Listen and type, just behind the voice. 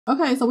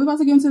Okay, so we're about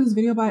to get into this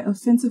video by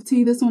Offensive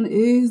Tea. This one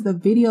is the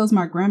videos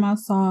my grandma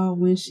saw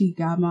when she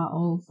got my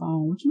old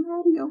phone. What you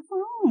had on your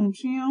phone,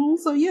 Chion?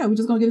 So yeah, we're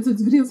just gonna get into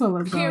this video. So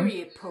let's go.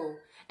 Period poo.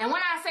 And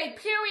when I say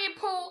period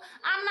poo,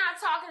 I'm not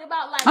talking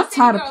about like I'm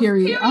tired of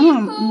period.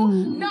 Period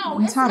poo. No,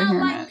 I'm it's tired of not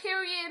hearing like that.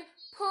 period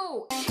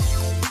poo.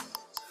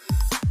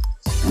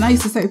 And I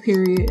used to say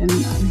period, and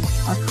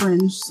I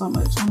cringe so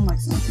much. I don't like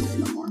saying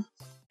period no more.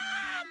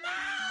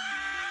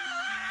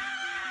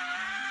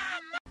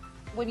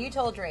 When you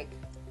told Drake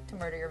to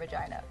murder your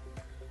vagina,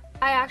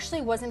 I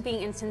actually wasn't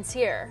being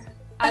insincere.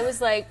 I was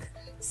like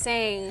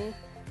saying,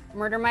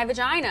 murder my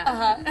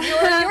vagina.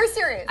 You were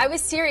serious. I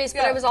was serious,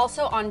 but I was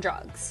also on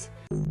drugs.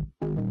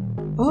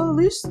 Well, at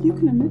least you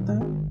can admit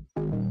that.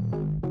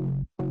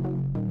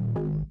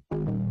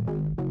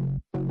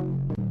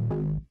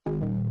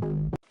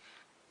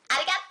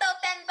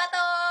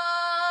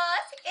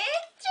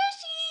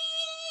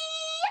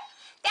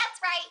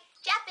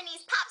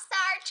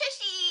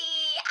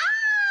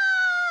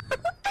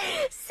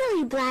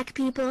 Silly black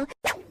people.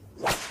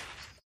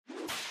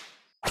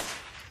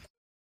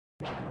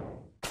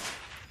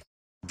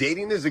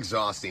 Dating is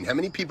exhausting. How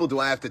many people do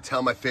I have to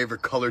tell my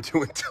favorite color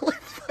to until I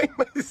find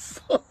my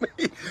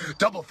soulmate?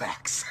 Double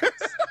facts.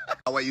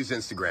 How I use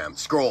Instagram.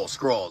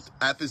 Scroll.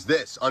 F is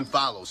this.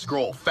 Unfollow.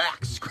 Scroll.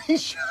 Facts.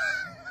 Screenshot.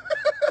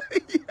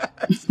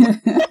 Yes.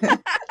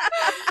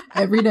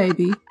 Every day,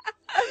 B.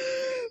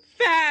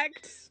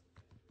 Facts.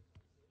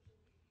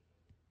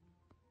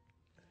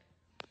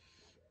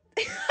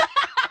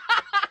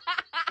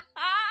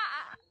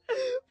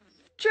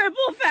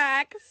 Triple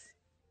facts.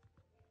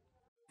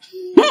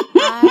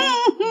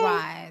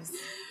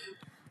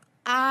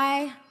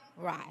 I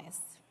rise.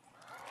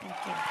 Thank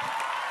you.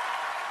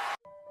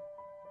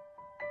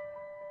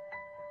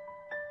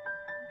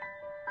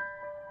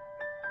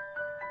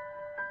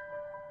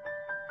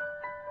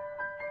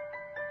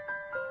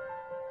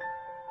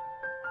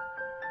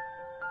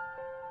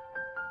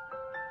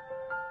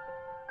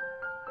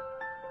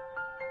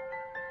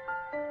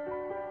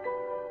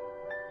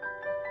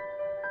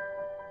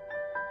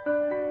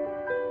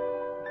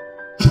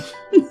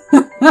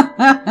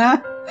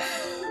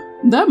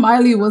 That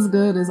Miley was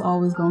good is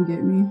always gonna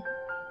get me.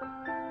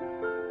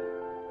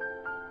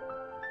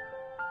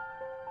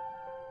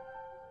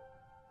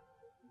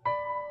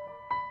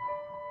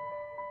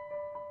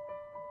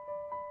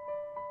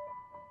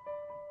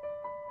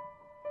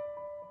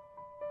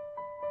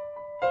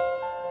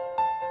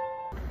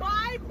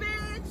 Bye,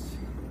 bitch.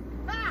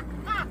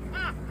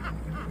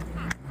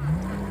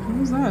 What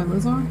was that,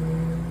 Lizzo?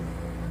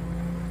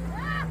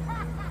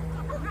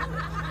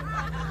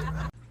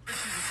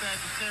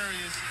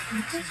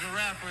 She's a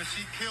rapper.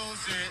 She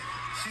kills it.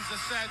 She's a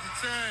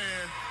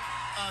Sagittarian.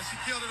 She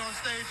killed it on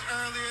stage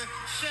earlier.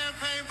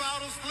 Champagne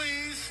bottles,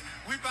 please.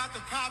 We about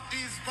to pop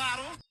these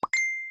bottles.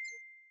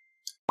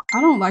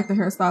 I don't like the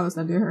hairstylist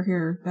that did her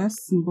hair.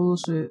 That's some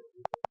bullshit.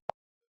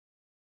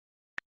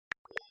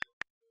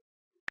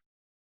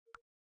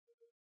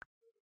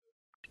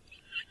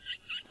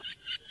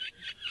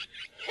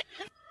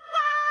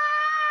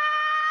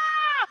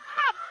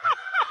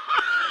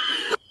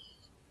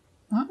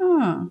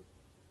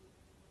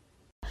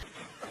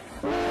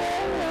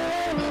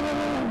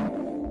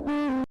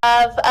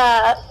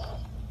 I've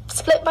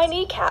split my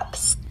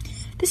kneecaps.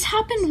 This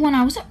happened when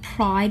I was at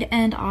Pride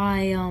and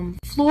I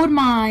floored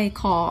my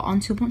car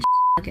onto a bunch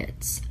of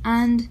nuggets,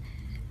 and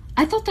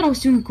I thought that I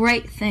was doing a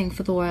great thing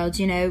for the world,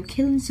 you know,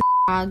 killing some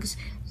bags,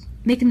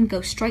 making them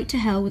go straight to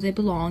hell where they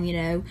belong, you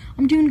know.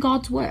 I'm doing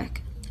God's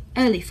work,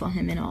 early for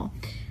him and all.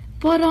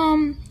 But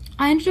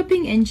I ended up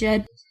being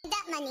injured.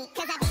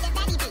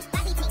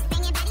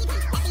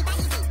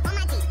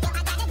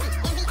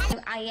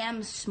 I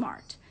am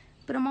smart,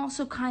 but I'm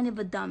also kind of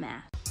a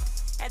dumbass.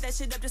 Add that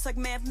shit up just like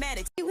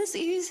mathematics. It was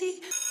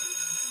easy.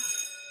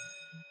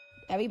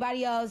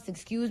 Everybody else,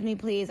 excuse me,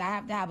 please. I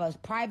have to have a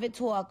private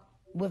talk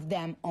with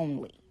them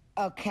only.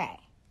 Okay.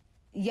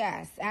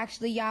 Yes,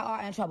 actually, y'all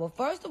are in trouble.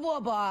 First of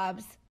all,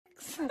 Bobs.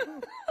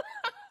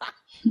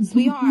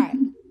 Sweetheart.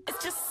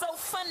 It's just so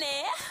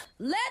funny.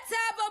 Let's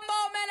have a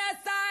moment of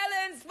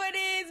silence for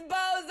these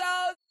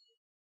bozos.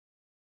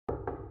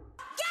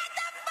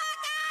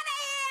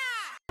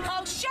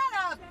 Oh, shut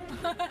up!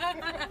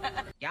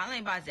 Y'all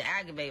ain't about to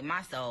aggravate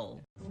my soul.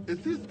 Is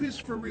this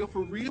bitch for real?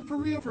 For real? For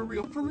real? For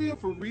real? For real?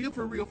 For real?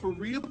 For real? For real? For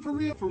real?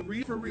 For real?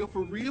 For real?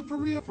 For real? For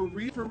real? For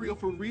real? For real?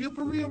 For real?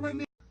 For real? Right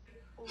now.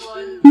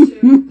 1,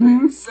 2,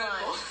 3,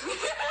 smile.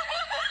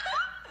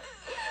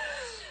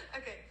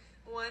 Okay.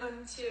 1,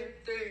 2,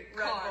 3,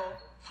 Red Bull.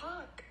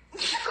 Fuck.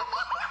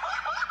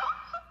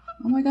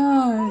 Oh my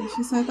god,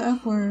 she said the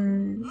F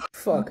word.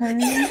 Fuck.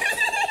 Okay.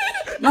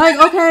 Like,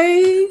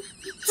 okay.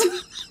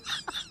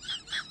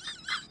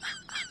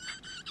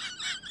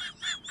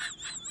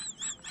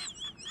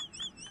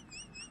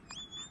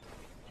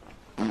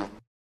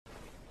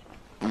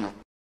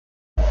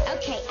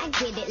 Okay, I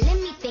get it. Let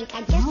me think.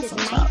 I guess it's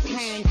my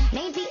turn.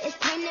 Maybe it's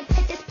time to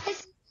put this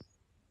pussy.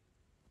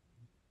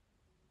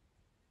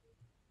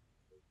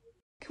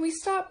 Can we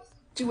stop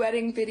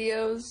duetting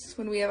videos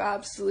when we have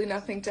absolutely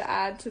nothing to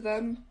add to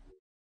them?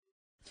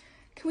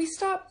 Can we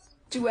stop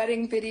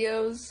duetting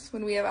videos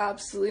when we have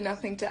absolutely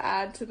nothing to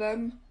add to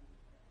them?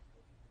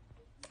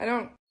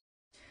 Can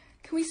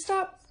we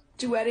stop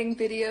duetting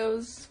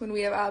videos when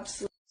we have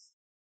absolutely...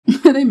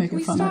 They making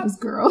fun of this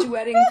girl.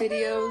 Duetting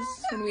videos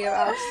when we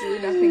have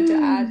absolutely nothing to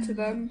add to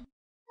them?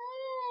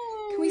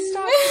 Can we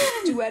stop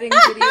duetting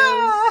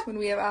videos when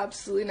we have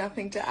absolutely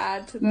nothing to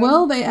add to them?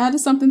 Well, they added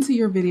something to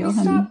your video, Can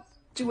we honey. stop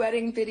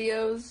duetting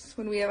videos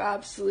when we have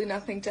absolutely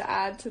nothing to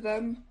add to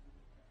them?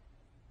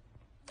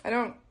 I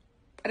don't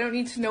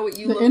need to know what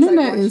you look like. The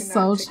internet watching is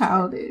so that TikTok.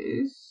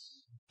 childish.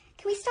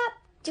 Can we stop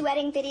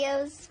duetting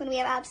videos when we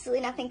have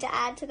absolutely nothing to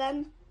add to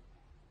them?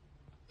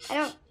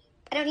 I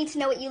don't need to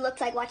know what you looked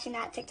like watching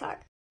that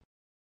TikTok.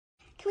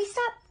 Can we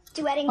stop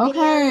duetting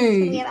videos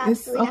when we have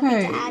absolutely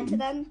nothing to add to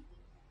them?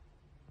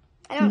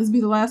 Can this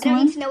be the last I don't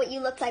one? need to know what you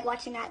looked like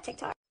watching that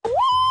TikTok.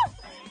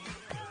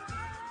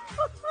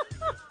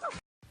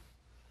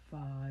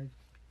 5,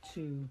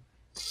 2,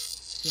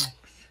 6.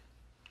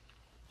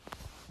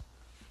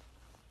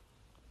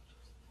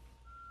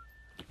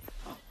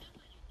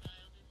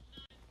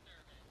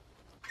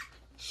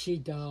 She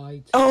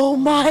died. Oh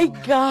my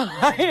god.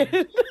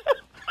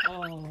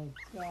 Oh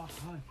god.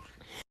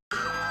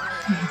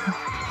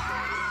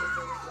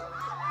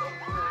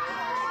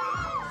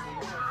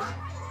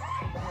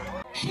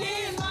 He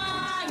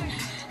mine,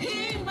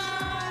 he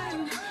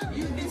mine.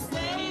 You can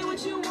say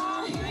what you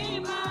want, he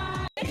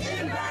mine. It's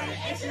burning,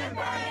 it's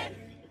burning.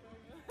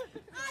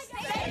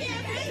 Stay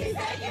here, fishy,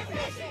 stay here,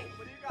 fishy.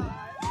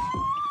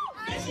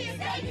 Fishy is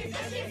taking,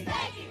 fishy is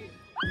taking.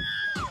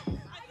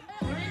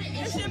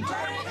 It's your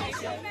burning,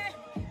 it's your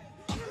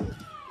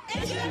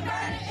it's your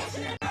burning, it's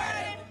your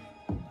burning.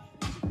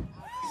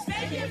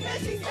 Stay here,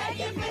 fishy, stay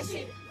here,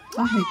 fishy. I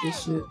hate this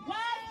shit.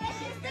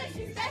 Fishy,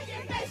 fishy, stay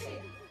here, fishy.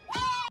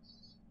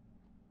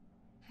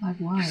 Like,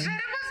 why?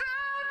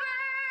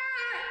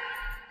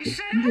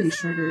 I'm getting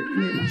triggered.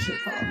 Made my shit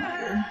fall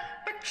over.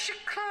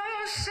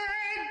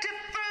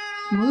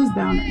 Well, it's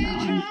down right now.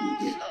 I ain't gonna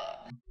get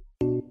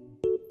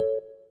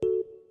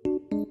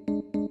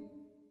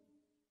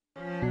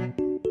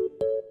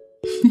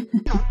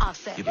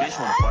Your bitch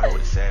wanna party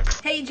with a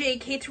savage. Hey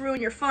Jake, hate to ruin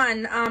your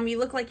fun. You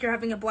look like you're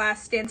having a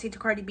blast dancing to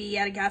Cardi B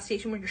at a gas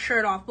station with your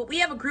shirt off, but we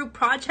have a group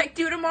project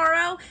due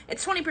tomorrow.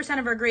 It's 20%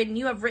 of our grade and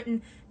you have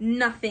written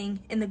nothing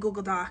in the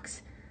Google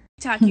Docs.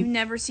 TikTok, you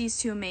never cease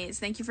to amaze.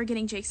 Thank you for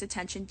getting Jake's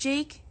attention.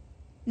 Jake,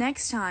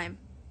 next time,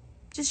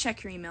 just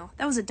check your email.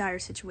 That was a dire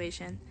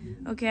situation,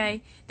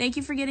 okay? Thank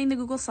you for getting the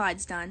Google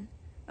Slides done,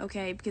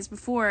 okay? Because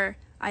before,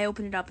 I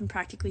opened it up and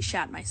practically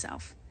shat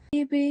myself.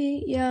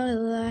 Baby, you're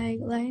like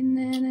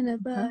lightning in a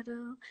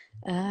bottle.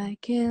 I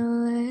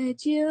can't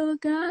let you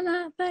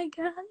go. I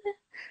got it.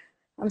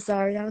 I'm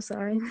sorry.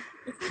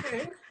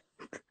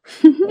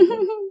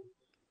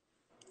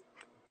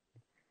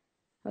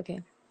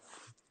 Okay.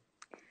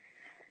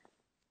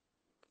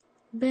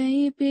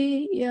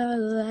 Baby, you're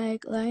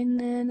like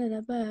lightning in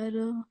a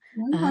bottle.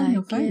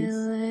 I can't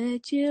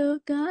let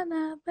you go.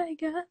 I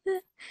got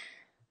it.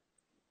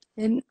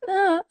 And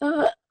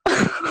I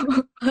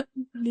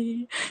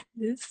need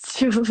this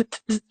truth.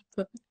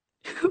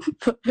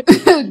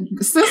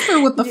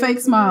 Sister with the fake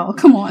smile.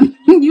 Come on.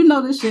 You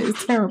know this shit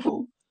is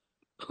terrible.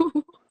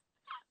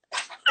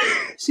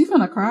 She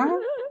finna cry?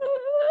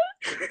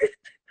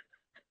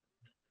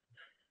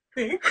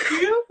 Thank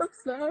you. I'm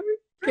sorry.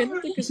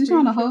 She's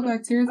trying to hold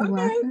back tears of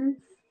laughter.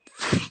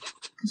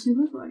 Cause she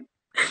look like,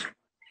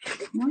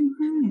 why are you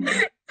crying?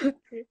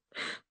 Okay.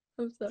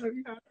 I'm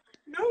sorry.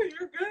 No,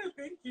 you're good.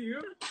 Thank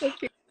you.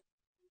 Okay.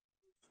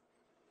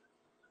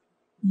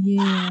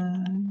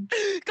 Yeah.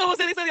 ¿Cómo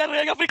se dice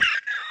diarrea en África?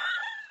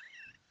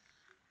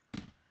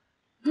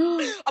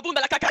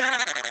 Abunda la caca.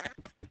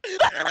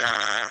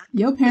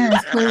 Your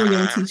parents clearly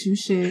don't teach you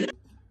shit.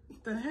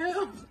 The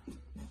hell?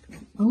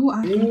 Oh,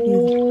 I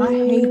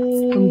hate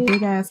them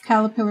big ass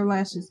caterpillar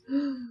lashes.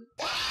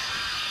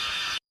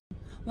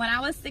 When I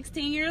was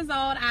 16 years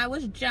old, I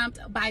was jumped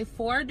by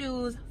 4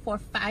 dudes for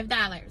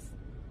 $5.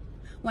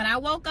 When I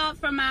woke up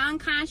from my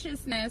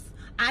unconsciousness,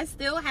 I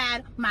still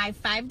had my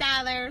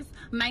 $5,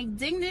 my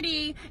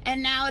dignity,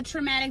 and now a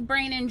traumatic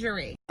brain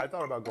injury. I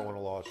thought about going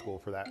to law school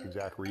for that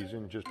exact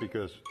reason, just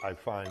because I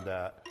find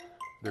that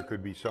there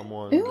could be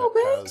someone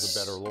that has a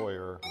better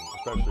lawyer,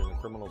 especially on the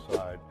criminal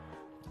side,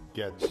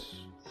 gets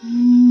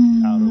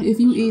out of if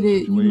you eat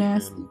it, you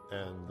nasty.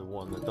 And the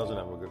one that doesn't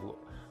have a good lawyer.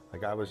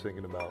 Like, I was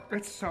thinking about doing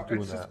It's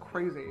just that.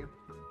 crazy.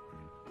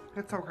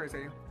 It's so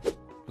crazy.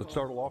 Let's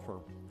start a law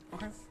firm.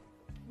 Okay.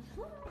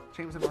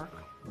 James and Mark.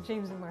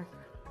 James and Mark.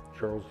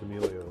 Charles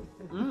D'Amelio.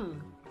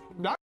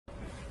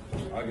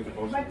 I'll get the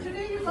post.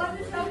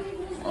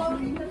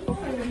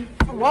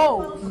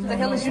 Whoa, what the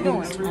hell is you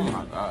doing? Oh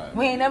my God.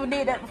 We ain't never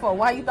did that before.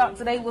 Why you thought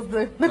today was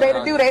the day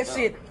to do that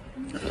shit?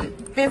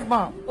 Fist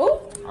bump. Ooh.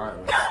 All right.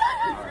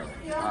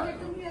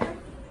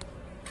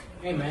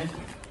 Hey, man.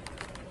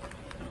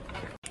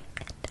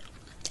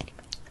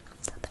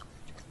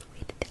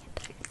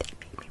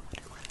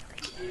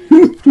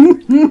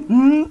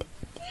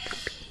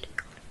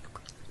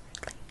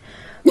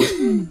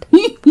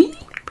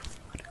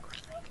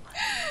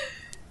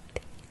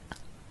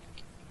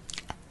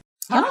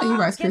 I don't eat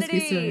Rice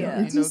Krispie cereal.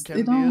 It just,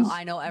 it don't.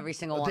 I know every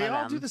single one of them. They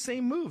all do the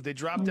same move. They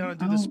drop down and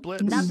do the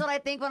splits. That's what I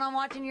think when I'm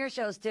watching your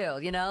shows too.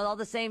 You know, all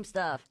the same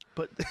stuff.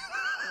 But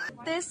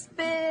this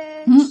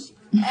bitch.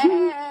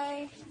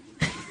 Hey.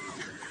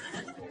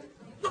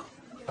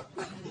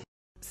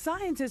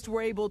 Scientists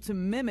were able to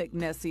mimic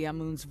Nessie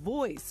Amun's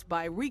voice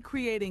by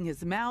recreating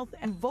his mouth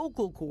and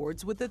vocal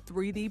cords with a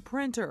 3D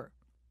printer.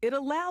 It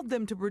allowed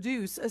them to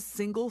produce a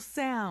single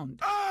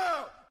sound.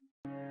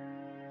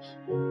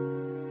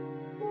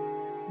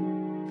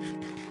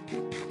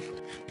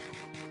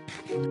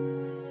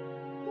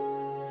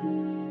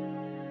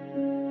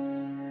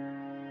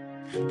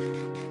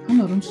 I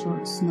know them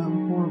shorts smell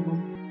horrible.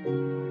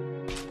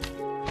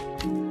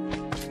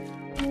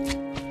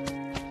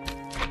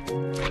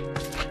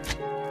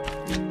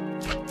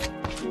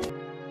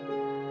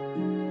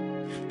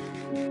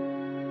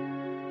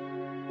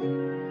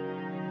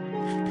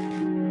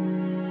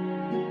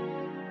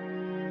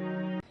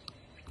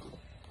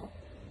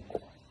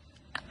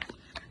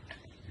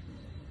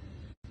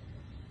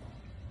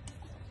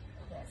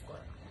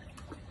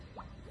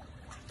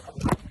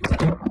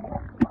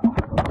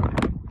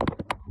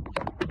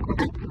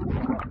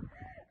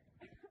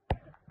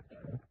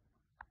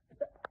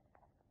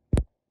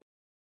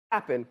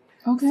 Happen.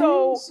 Okay,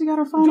 so she got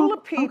her phone. Dula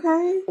Peep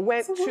Okay,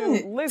 went so to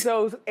what?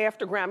 Lizzo's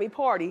after Grammy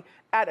party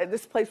at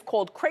this place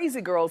called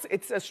Crazy Girls.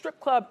 It's a strip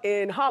club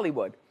in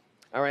Hollywood.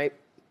 All right.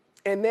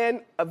 And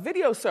then a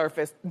video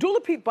surfaced.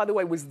 Dula Peep, by the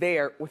way, was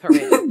there with her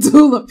aunt.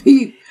 Dula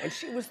Peep. And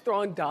she was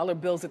throwing dollar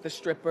bills at the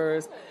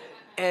strippers.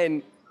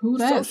 And Who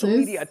that, social sis?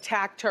 media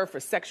attacked her for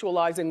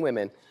sexualizing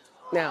women.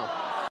 Now,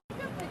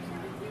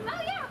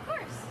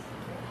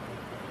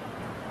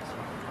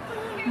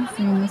 I've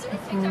seen this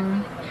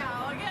before.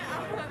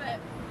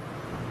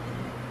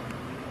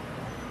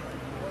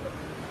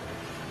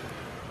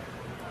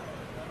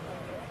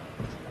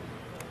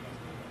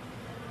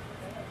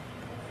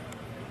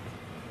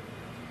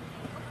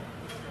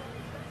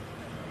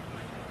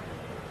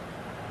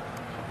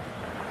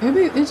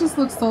 It just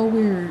looks so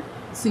weird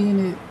seeing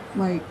it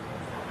like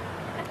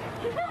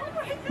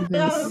this.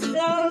 That's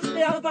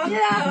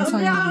how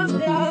y'all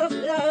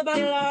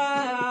be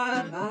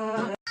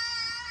looking.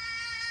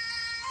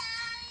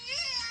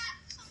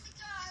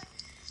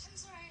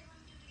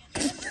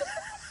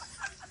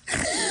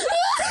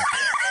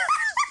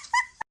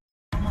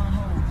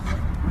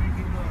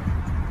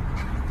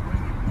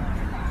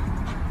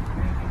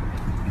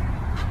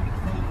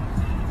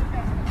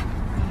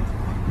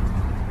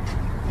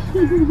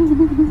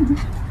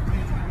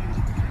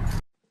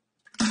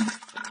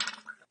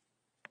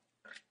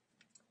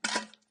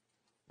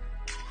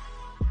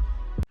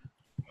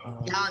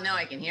 Y'all know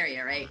I can hear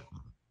you, right?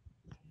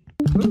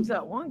 Who's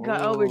that one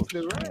guy over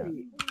to the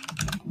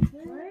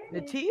right?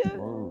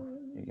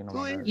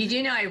 Natia? You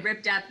do know I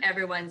ripped up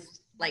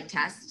everyone's like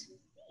test.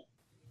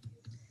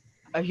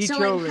 He's So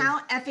trolling. like, how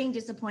effing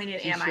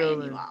disappointed He's am I in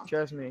trolling. you all?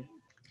 Trust me.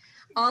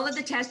 All of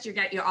the tests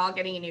you're all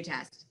getting a new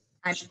test.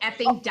 I'm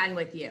effing done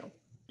with you.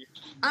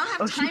 I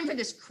don't have time for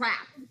this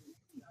crap.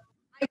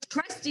 I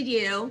trusted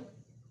you,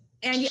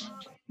 and you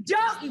dare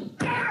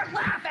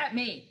laugh at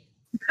me.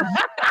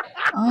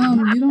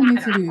 You don't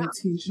need to be a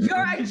teacher.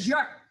 You're a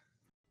jerk.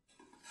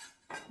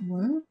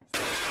 What?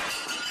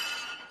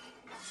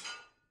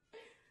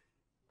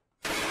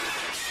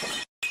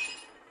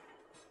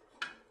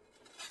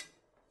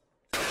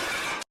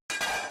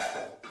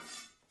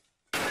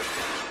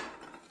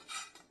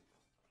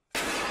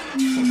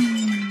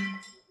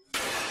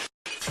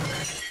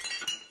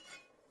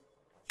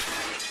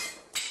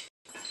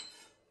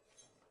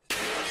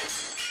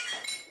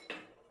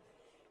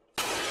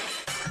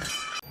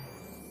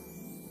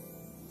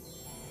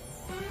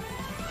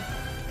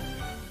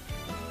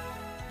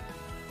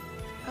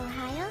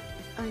 Ohio,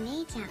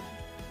 Onei-chan.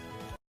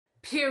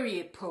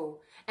 Period poo.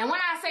 And when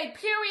I say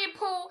period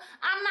poo,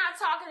 I'm not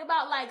talking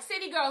about like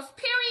city girls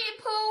period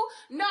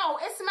poo. No,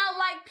 it smells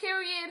like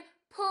period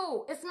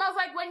poo. It smells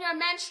like when you're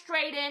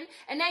menstruating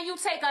and then you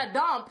take a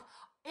dump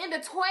in the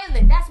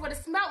toilet. That's what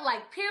it smelled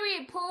like.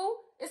 Period poo.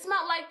 It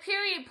smelled like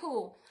period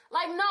poo.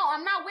 Like, no,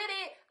 I'm not with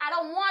it. I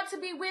don't want to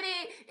be with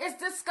it. It's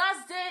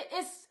disgusting.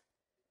 It's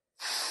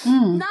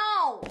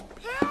no.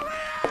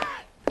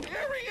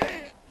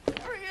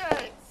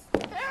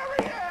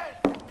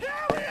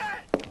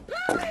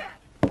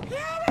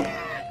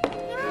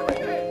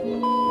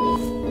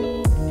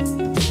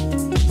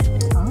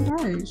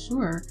 Alright,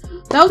 sure.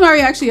 That was my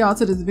reaction, y'all,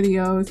 to this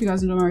video. If you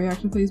guys enjoyed my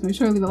reaction, please make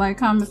sure to leave a like,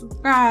 comment,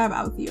 subscribe.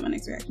 I will see you in my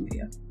next reaction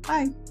video.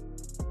 Bye.